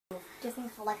Just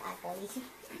think for like iPhones.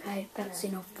 Okay, that's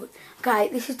enough. But okay,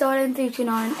 this is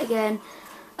mw3 again.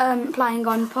 Playing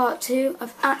on part 2.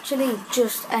 I've actually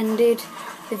just ended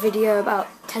the video about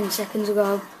 10 seconds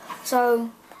ago.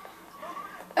 So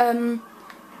I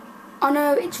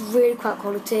know it's really quite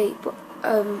quality, but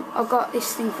I got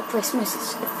this thing for Christmas.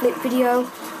 It's a flip video,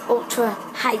 Ultra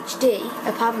HD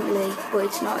apparently, but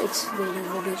it's not. It's really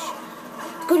rubbish.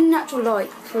 It's good in natural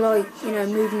light for, like, you know,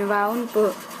 moving around,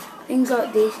 but things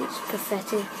like this, it's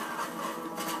pathetic.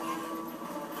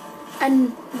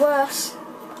 And worse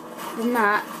than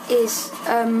that is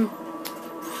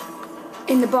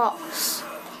in the box,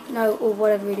 or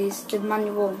whatever it is, the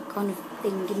manual kind of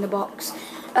thing in the box.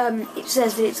 It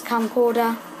says that it's a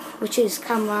camcorder, which is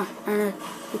camera and a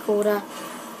recorder,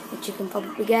 which you can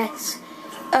probably guess.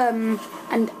 And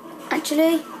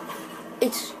actually,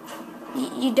 it's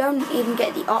you don't even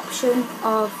get the option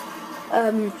of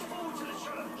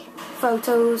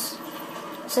photos.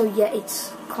 So yeah,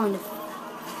 it's kind of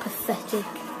pathetic.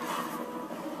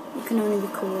 You can only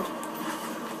record.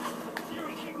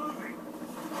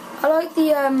 I like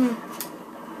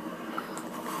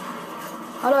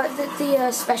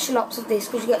the special ops of this,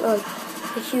 because you get like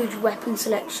a huge weapon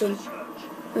selection,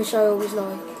 which I always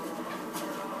like.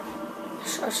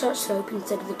 I shot soap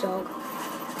instead of the dog.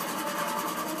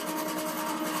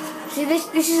 See, this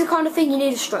is the kind of thing you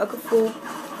need a stroker for.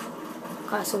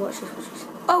 Okay, so watch this.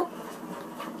 Oh!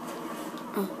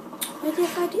 Where did I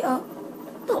find it up?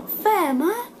 Not fair,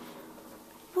 man.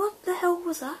 What the hell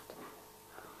was that?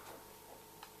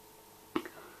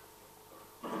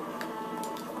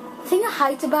 The thing I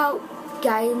hate about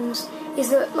games is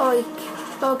that, like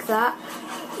that,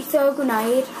 you throw a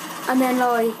grenade and then,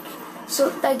 like, so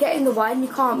they get in the way and you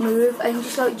can't move, and you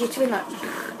just like jittering like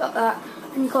that,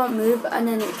 and you can't move, and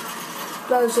then it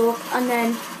blows up, and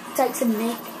then it takes a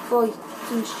nick for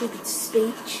some stupid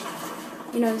speech,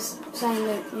 you know, saying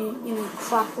that you know,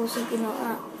 crap or something like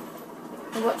that.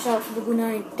 And watch out for the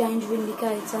grenade danger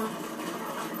indicator.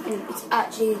 And it's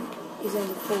actually his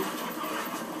own fault.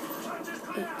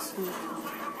 It's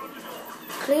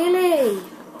clearly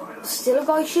still a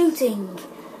guy shooting.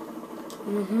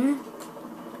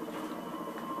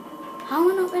 How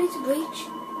am I not ready to breach?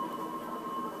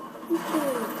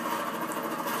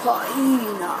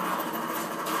 Hyena.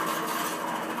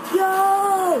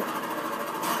 Yo!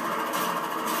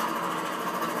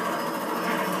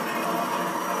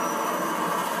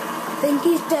 I think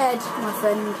he's dead, my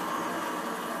friend.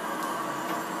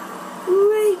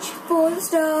 Reach for the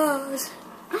stars.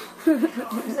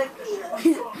 He's like,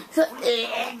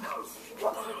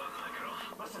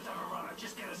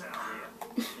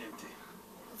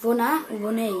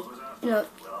 Runny. You know.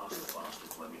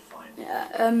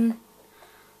 Yeah,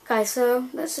 okay, so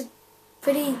that's a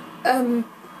pretty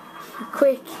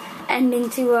quick ending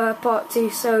to part 2.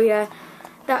 So yeah,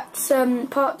 that's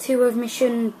part 2 of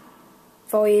mission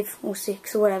 5 or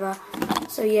 6 or whatever.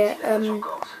 So yeah,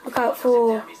 look out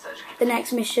for the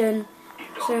next mission.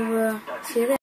 So see you then.